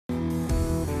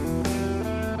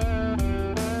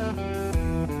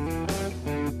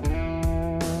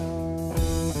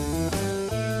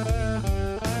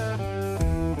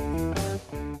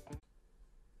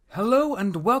Hello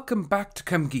and welcome back to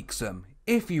Come Geek Some.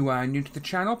 If you are new to the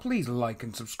channel, please like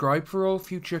and subscribe for all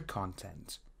future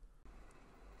content.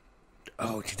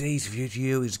 Oh, today's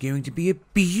video is going to be a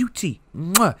beauty.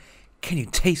 Mwah! Can you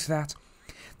taste that?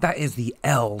 That is the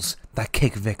L's that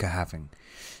Kick Vic are having.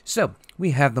 So,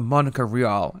 we have the Monica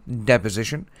Rial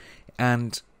deposition,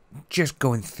 and just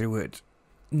going through it,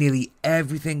 nearly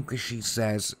everything that she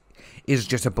says is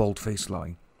just a bold-faced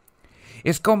lie.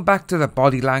 It's gone back to the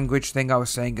body language thing I was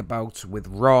saying about with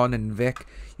Ron and Vic.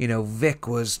 You know, Vic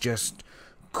was just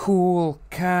cool,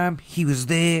 calm, he was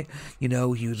there, you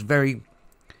know, he was very,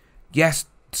 yes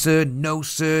sir, no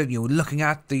sir, you know, looking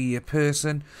at the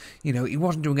person, you know, he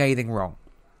wasn't doing anything wrong.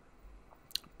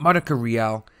 Monica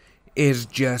Rial is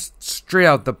just straight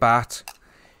out the bat,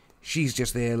 she's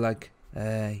just there like,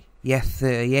 yes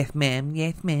sir, yes ma'am,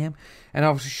 and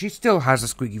obviously she still has a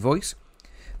squeaky voice,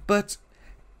 but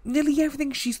nearly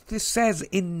everything she says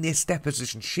in this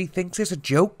deposition, she thinks is a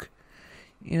joke.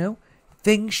 You know,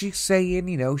 things she's saying,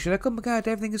 you know, she's like, oh my god,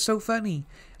 everything is so funny.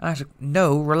 And I was like,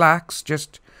 no, relax,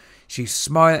 just, she's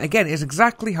smiling. Again, it's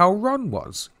exactly how Ron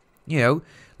was. You know,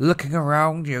 looking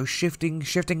around, you know, shifting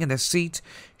in the seat,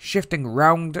 shifting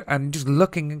round, and just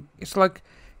looking. It's like,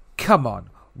 come on,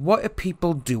 what are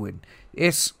people doing?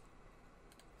 It's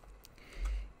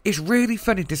really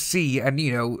funny to see, and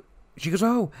you know, she goes,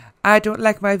 oh, I don't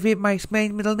like my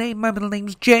middle name. My middle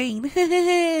name's Jane.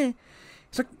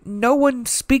 It's like, no one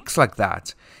speaks like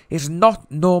that. It's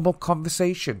not normal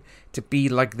conversation to be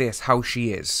like this, how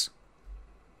she is.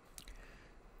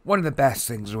 One of the best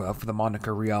things as well for the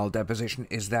Monica Rial deposition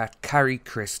is that Carrie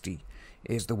Christie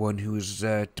is the one who is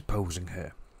deposing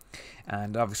her.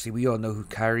 And obviously we all know who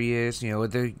Carrie is. You know,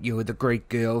 the great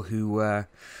girl who,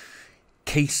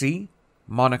 Casey,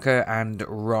 Monica and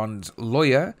Ron's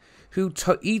lawyer,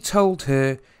 he told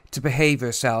her to behave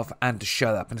herself and to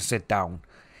shut up and to sit down.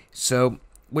 So,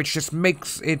 which just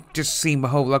makes it just seem a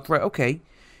whole lot, right, okay,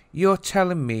 you're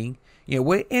telling me, you know,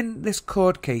 we're in this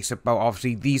court case about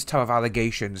obviously these type of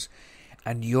allegations,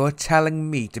 and you're telling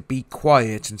me to be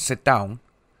quiet and sit down.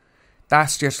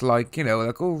 That's just like, you know,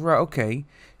 like, oh, right, okay.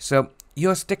 So,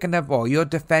 you're sticking up, or you're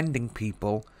defending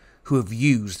people who have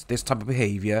used this type of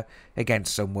behaviour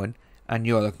against someone, and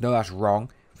you're like, no, that's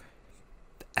wrong.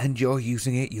 And you're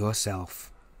using it yourself.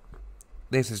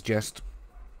 This is just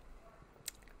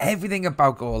everything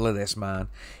about all of this, man.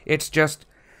 It's just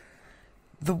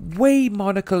the way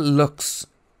Monica looks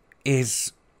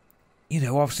is, you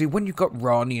know, obviously when you got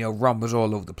Ron, you know, Ron was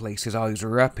all over the place. His eyes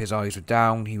were up, his eyes were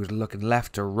down. He was looking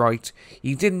left or right.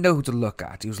 He didn't know who to look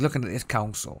at. He was looking at his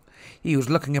counsel. He was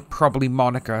looking at probably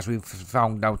Monica, as we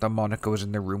found out that Monica was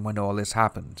in the room when all this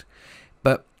happened.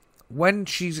 But when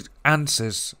she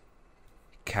answers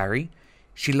Carrie,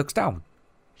 she looks down.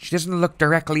 She doesn't look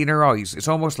directly in her eyes. It's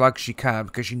almost like she can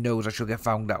because she knows that she'll get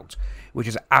found out, which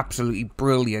is absolutely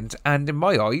brilliant. And in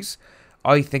my eyes,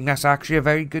 I think that's actually a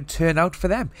very good turnout for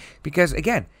them. Because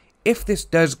again, if this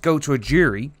does go to a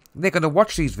jury, they're going to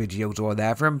watch these videos or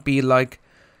whatever and be like,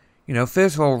 you know,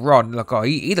 first of all, Ron, look, oh,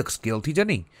 he looks guilty, doesn't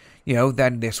he? You know,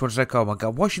 then this one's like, oh my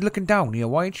god, why is she looking down? You know,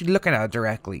 why isn't she looking at her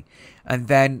directly? And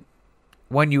then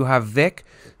when you have Vic,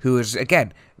 who is,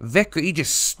 again, Vic, he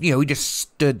just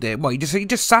stood there. Well, he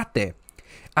just sat there.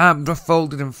 Arms were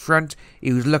folded in front.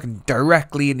 He was looking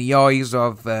directly in the eyes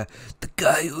of the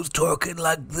guy who's talking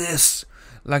like this.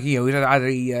 Like, you know,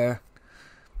 he had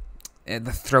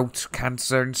the throat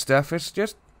cancer and stuff.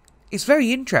 It's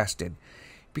very interesting.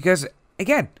 Because,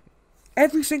 again,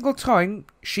 every single time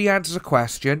she answers a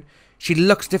question, she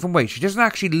looks different ways. She doesn't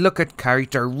actually look at Carrie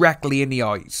directly in the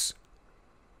eyes.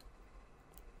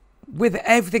 With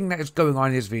everything that is going on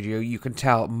in this video, you can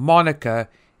tell Monica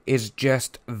is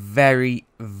just very,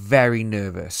 very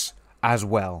nervous as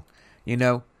well. You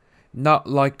know, not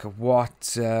like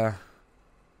what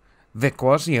Vic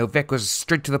was. You know, Vic was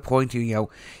straight to the point. You know,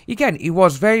 again, he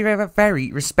was very, very,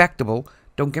 very respectable.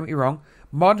 Don't get me wrong.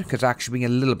 Monica's actually being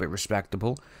a little bit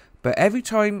respectable. But every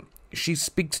time she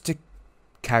speaks to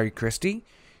Carrie Christie,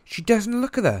 she doesn't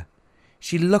look at her.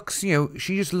 She looks, you know,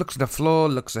 she just looks at the floor,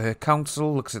 looks at her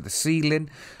counsel, looks at the ceiling,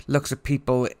 looks at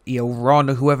people, you know, Ron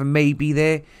or whoever may be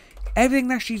there. Everything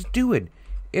that she's doing,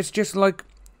 it's just like,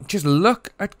 just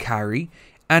look at Carrie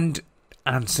and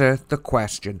answer the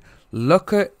question.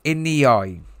 Look her in the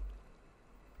eye.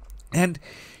 And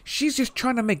she's just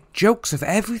trying to make jokes of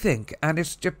everything. And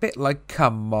it's a bit like,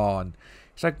 come on.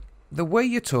 It's like, the way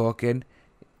you're talking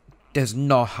is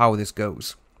not how this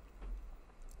goes.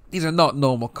 These are not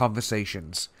normal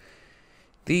conversations.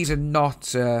 These are not,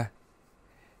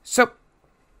 So,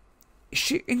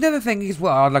 another thing is,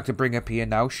 well, I'd like to bring up here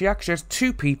now, she actually has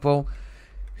two people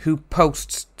who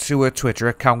posts to her Twitter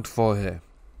account for her.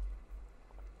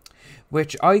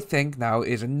 Which I think now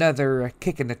is another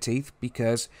kick in the teeth,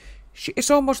 because it's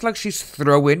almost like she's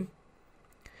throwing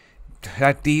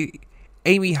at the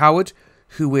Amy Howard,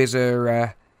 who is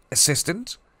her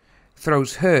assistant,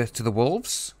 throws her to the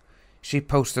wolves. She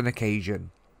posts on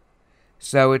occasion.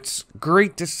 So it's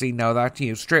great to see now that,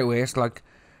 straight away it's like,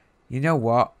 you know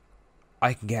what,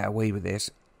 I can get away with this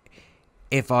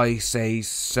if I say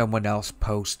someone else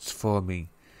posts for me.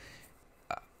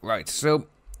 Right, so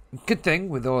good thing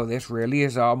with all of this really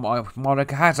is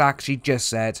Monica has actually just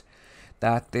said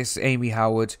that this Amy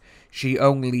Howard, she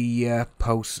only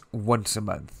posts once a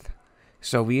month.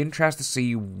 So we're interested to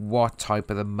see what type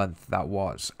of the month that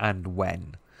was and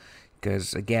when.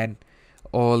 Because again,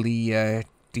 all the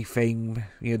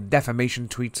defamation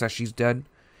tweets that she's done,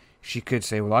 she could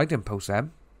say, well, I didn't post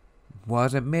them.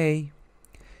 Wasn't me.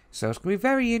 So it's going to be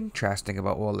very interesting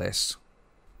about all this.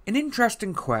 An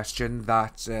interesting question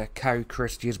that Carrie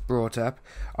Christie has brought up,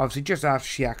 obviously just after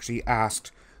she actually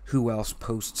asked who else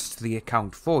posts to the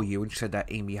account for you, and she said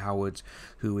that Amy Howard,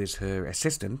 who is her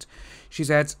assistant, she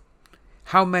said,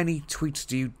 how many tweets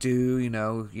do you do,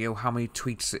 how many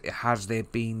tweets has there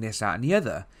been, this, that and the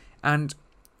other? And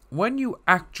when you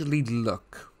actually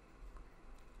look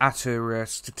at her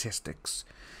statistics,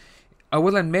 I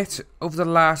will admit, over the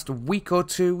last week or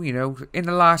two, in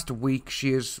the last week,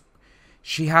 she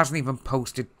hasn't even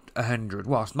posted 100.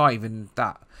 Well, it's not even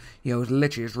that.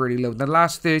 It's really low. In the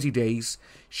last 30 days,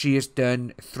 she has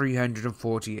done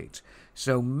 348.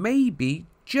 So maybe,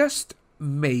 just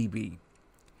maybe,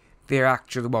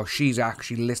 she's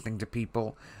actually listening to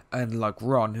people, unlike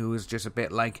Ron, who is just a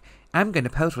bit like, I'm going to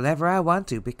post whatever I want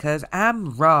to because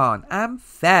I'm Ron. I'm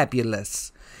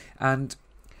fabulous. And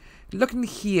looking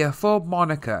here for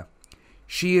Monica,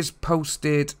 she has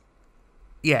posted,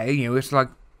 it's like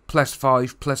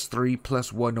 +5, +3,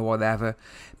 +1 or whatever.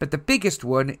 But the biggest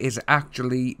one is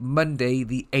actually Monday,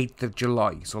 the 8th of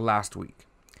July, so last week.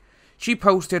 She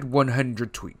posted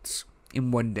 100 tweets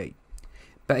in one day.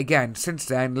 But again, since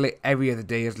then, every other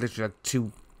day is literally like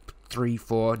 2, 3,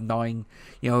 4, 9.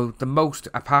 The most,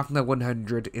 apart from the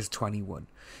 100, is 21.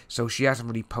 So she hasn't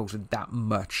really posted that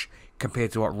much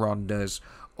compared to what Ron does.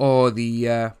 Or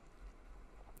that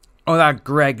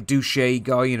Greg Douche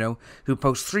guy, who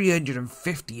posts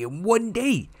 350 in one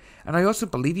day. And I also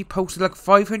believe he posted like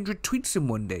 500 tweets in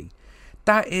one day.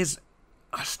 That is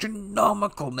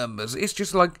astronomical numbers. It's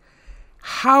just like,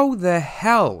 how the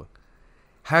hell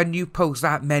can you post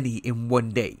that many in one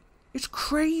day? It's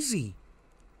crazy.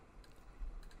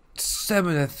 Some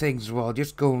of the things as well,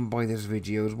 just going by this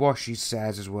video, is what she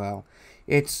says as well.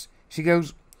 She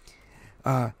goes,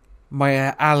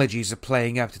 my allergies are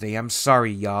playing up today. I'm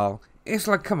sorry, y'all. It's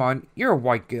like, come on, you're a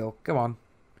white girl. Come on.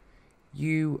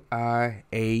 You are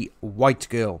a white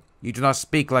girl. You do not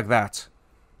speak like that.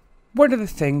 One of the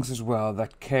things as well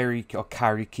that Carrie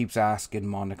keeps asking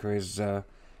Monica is,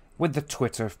 with the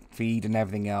Twitter feed and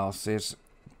everything else, is,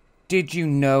 did you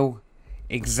know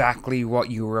exactly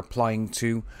what you were applying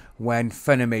to when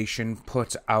FUNimation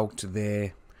put out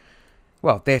their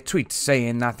tweets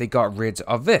saying that they got rid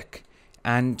of Vic?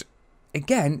 And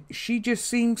again, she just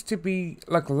seems to be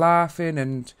like laughing,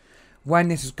 and when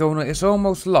this is going on, it's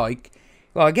almost like,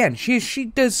 well, again, she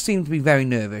does seem to be very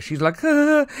nervous. She's like,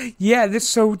 yeah, this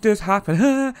so does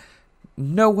happen.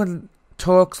 No one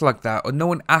talks like that, or no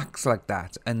one acts like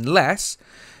that, unless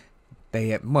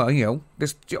they,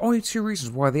 there's only two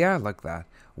reasons why they are like that.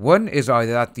 One is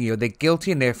either that, they're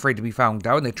guilty and they're afraid to be found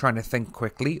out and they're trying to think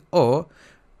quickly, or,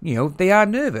 they are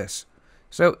nervous.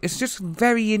 So it's just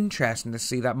very interesting to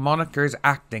see that Monica is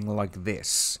acting like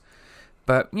this.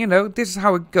 But, this is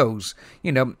how it goes.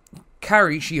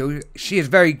 Carrie, she is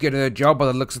very good at her job by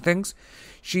the looks of things.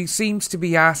 She seems to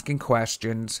be asking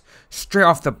questions straight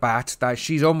off the bat that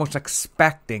she's almost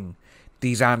expecting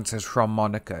these answers from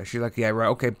Monica. She's like, yeah, right,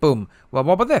 okay, boom. Well,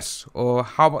 what about this? Or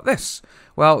how about this?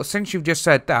 Well, since you've just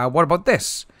said that, what about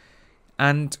this?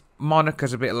 And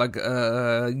Monica's a bit like,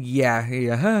 yeah,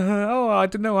 oh, I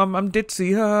don't know, I'm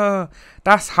ditzy,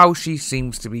 That's how she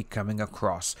seems to be coming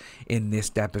across in this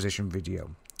deposition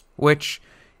video. Which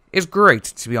is great,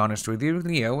 to be honest with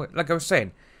you. Like I was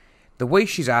saying, the way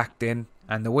she's acting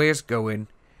and the way it's going,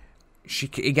 she,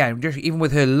 again, just even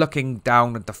with her looking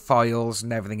down at the files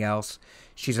and everything else,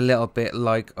 she's a little bit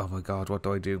like, oh my god, what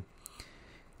do I do?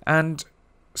 And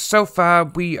so far,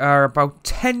 we are about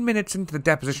 10 minutes into the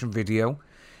deposition video.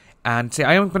 And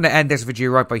I am going to end this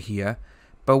video right by here.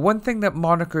 But one thing that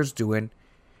Monica's doing,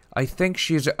 I think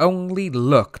she's only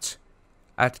looked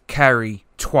at Carrie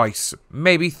twice,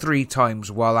 maybe 3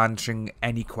 times while answering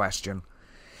any question.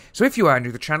 So if you are new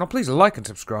to the channel, please like and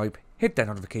subscribe, hit that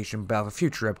notification bell for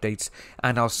future updates,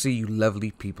 and I'll see you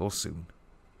lovely people soon.